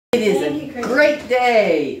It is a great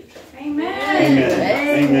day. Amen.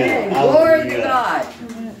 Amen. Glory to God.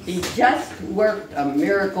 He just worked a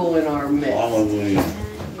miracle in our midst. Hallelujah.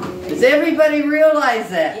 Does everybody realize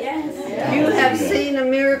that? Yes. You have seen a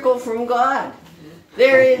miracle from God.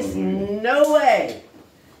 There is no way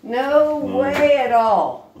at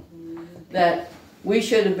all that we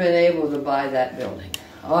should have been able to buy that building.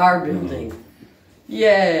 Our building.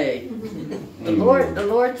 Yay. The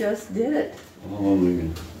Lord just did it. Hallelujah.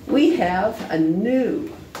 We have a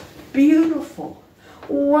new, beautiful,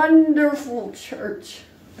 wonderful church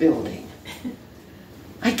building.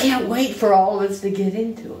 I can't wait for all of us to get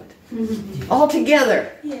into it. All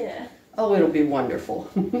together. Yeah. Oh, it'll be wonderful.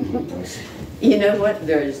 You know what?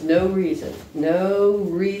 There is no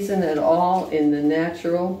reason at all in the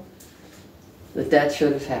natural that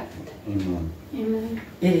should have happened. Amen. Amen.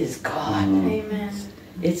 It is God. Amen.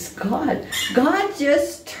 It's God. God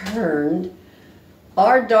just turned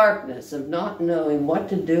our darkness of not knowing what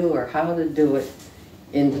to do or how to do it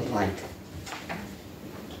into light.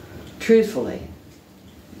 Truthfully,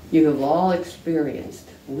 you have all experienced,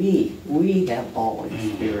 we have all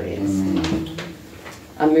experienced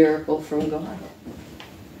a miracle from God.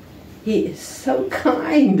 He is so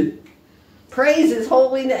kind. Praise His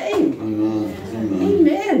holy name. Amen.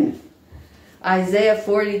 Amen. Isaiah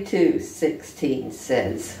 42:16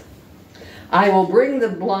 says, I will bring the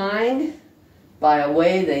blind by a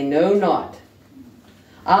way they know not.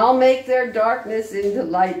 I'll make their darkness into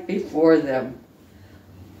light before them.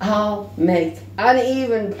 I'll make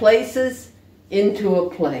uneven places into a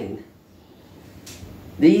plain.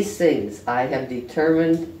 These things I have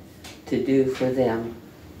determined to do for them,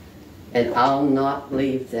 and I'll not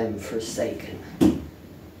leave them forsaken.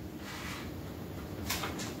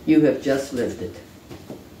 You have just lived it.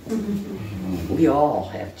 We all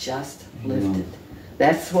have just lived it.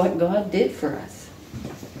 That's what God did for us.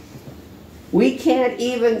 We can't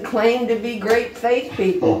even claim to be great faith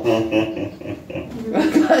people.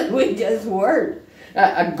 Because we just weren't.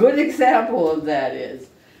 A good example of that is,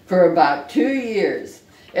 for about 2 years,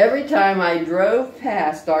 every time I drove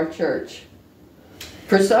past our church,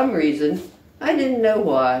 for some reason, I didn't know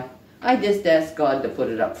why, I just asked God to put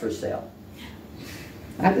it up for sale.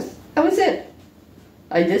 That was it.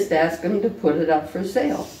 I just asked Him to put it up for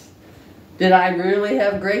sale. Did I really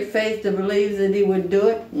have great faith to believe that He would do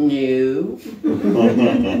it? No.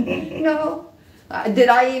 No. Did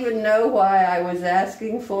I even know why I was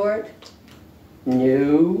asking for it?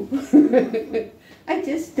 No. I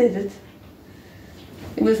just did it.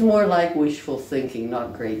 It was more like wishful thinking,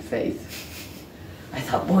 not great faith. I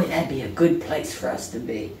thought, boy, that'd be a good place for us to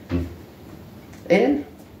be. And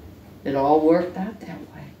it all worked out that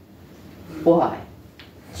way. Why?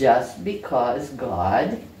 Just because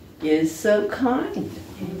God is so kind.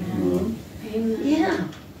 Amen. Amen. Yeah.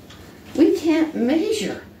 We can't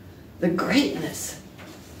measure the greatness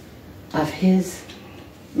of His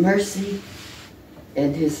mercy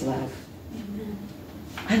and His love. Amen.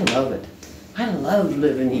 I love it. I love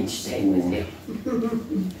living each day with Him.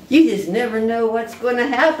 You just never know what's going to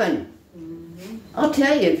happen. I'll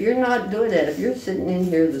tell you, if you're not doing that, if you're sitting in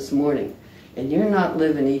here this morning and you're not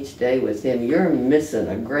living each day with Him, you're missing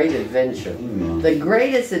a great adventure. The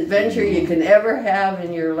greatest adventure you can ever have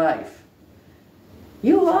in your life.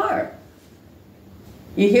 You are.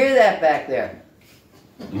 You hear that back there?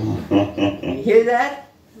 You hear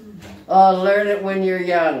that? Oh, learn it when you're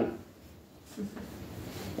young.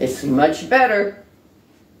 It's much better.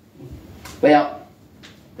 Well,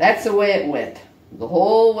 that's the way it went. The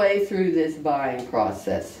whole way through this buying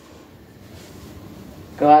process.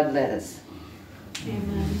 God led us.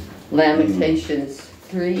 Amen. Lamentations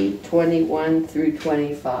 3:21 through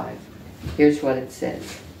 25. Here's what it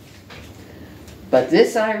says. But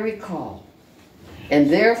this I recall, and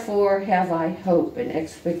therefore have I hope and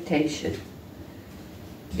expectation.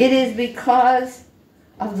 It is because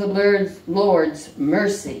of the Lord's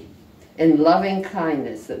mercy and loving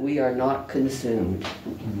kindness that we are not consumed.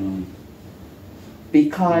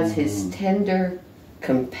 Because His tender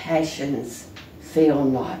compassions fail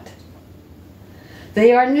not.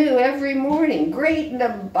 They are new every morning. Great and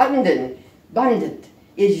abundant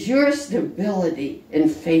is your stability and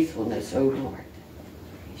faithfulness, O Lord.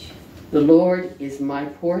 The Lord is my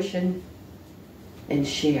portion and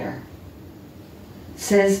share.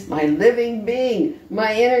 Says my living being,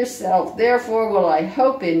 my inner self. Therefore will I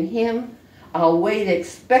hope in Him. I'll wait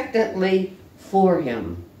expectantly for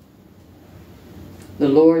Him. The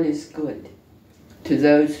Lord is good to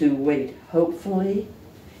those who wait hopefully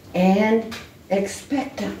and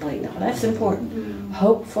expectantly. Now that's important.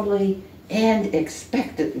 Hopefully and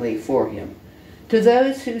expectantly for Him. To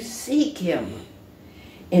those who seek Him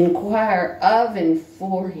Inquire of and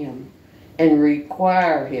for him, and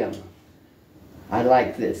require him. I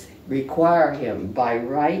like this. Require him by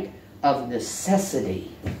right of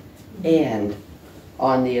necessity and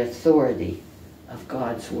on the authority of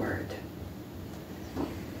God's word.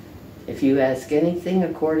 If you ask anything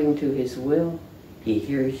according to his will, he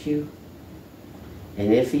hears you.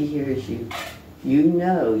 And if he hears you, you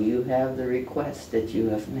know you have the request that you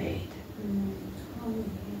have made.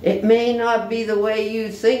 It may not be the way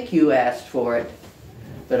you think you asked for it,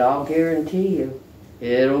 but I'll guarantee you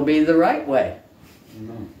it'll be the right way.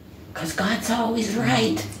 Because God's always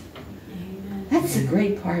right. That's the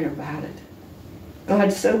great part about it.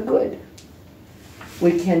 God's so good.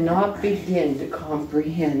 We cannot begin to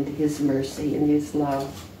comprehend his mercy and his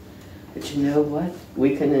love. But you know what?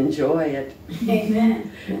 We can enjoy it.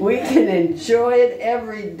 Amen. We can enjoy it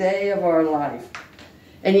every day of our life.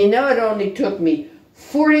 And you know, it only took me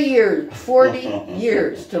 40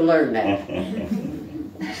 years to learn that.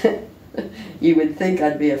 You would think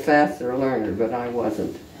I'd be a faster learner, but I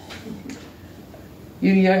wasn't.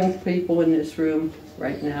 You young people in this room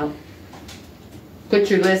right now, put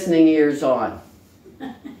your listening ears on.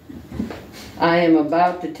 I am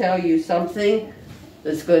about to tell you something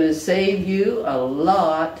that's going to save you a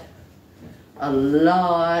lot of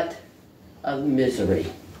misery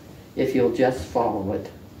if you'll just follow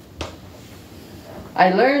it. I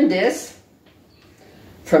learned this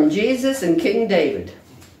from Jesus and King David,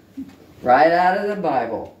 right out of the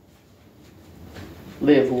Bible.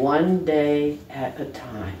 Live one day at a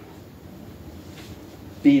time,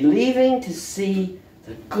 believing to see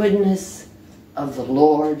the goodness of the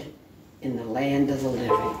Lord in the land of the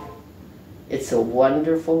living. It's a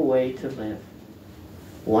wonderful way to live.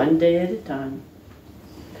 One day at a time.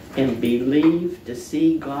 And believe to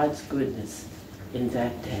see God's goodness in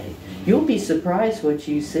that day. You'll be surprised what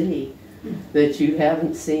you see that you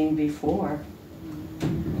haven't seen before.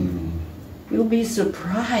 You'll be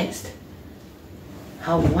surprised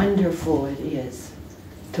how wonderful it is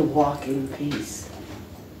to walk in peace.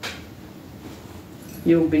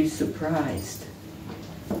 You'll be surprised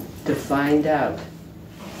to find out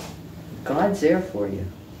God's there for you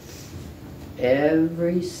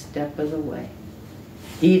every step of the way.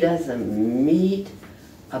 He doesn't meet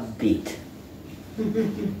a beat.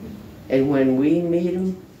 And when we meet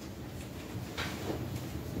him,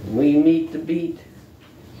 we meet the beat,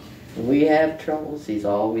 and we have troubles, he's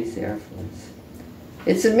always there for us.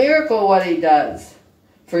 It's a miracle what he does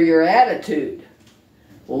for your attitude.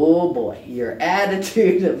 Oh boy, your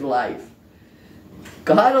attitude of life.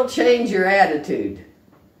 God will change your attitude,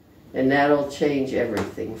 and that'll change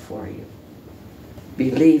everything for you.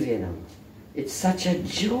 Believe in him. It's such a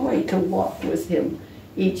joy to walk with him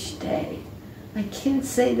each day. I can't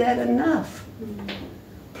say that enough.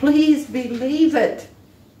 Please believe it.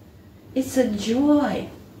 It's a joy.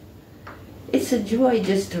 It's a joy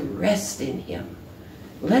just to rest in him.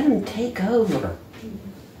 Let him take over.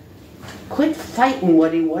 Quit fighting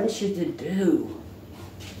what he wants you to do.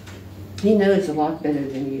 He knows a lot better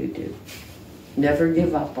than you do. Never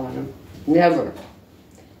give up on him. Never.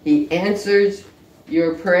 He answers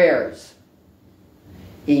your prayers.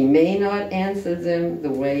 He may not answer them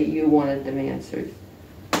the way you wanted them answered,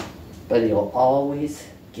 but he'll always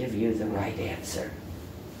give you the right answer.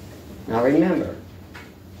 Now remember,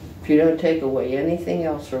 if you don't take away anything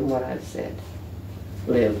else from what I've said,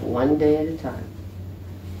 live one day at a time.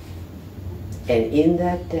 And in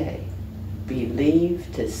that day,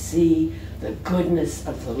 believe to see the goodness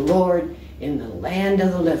of the Lord in the land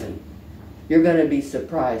of the living. You're going to be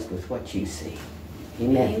surprised with what you see.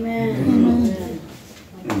 Amen. Amen.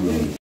 Amen.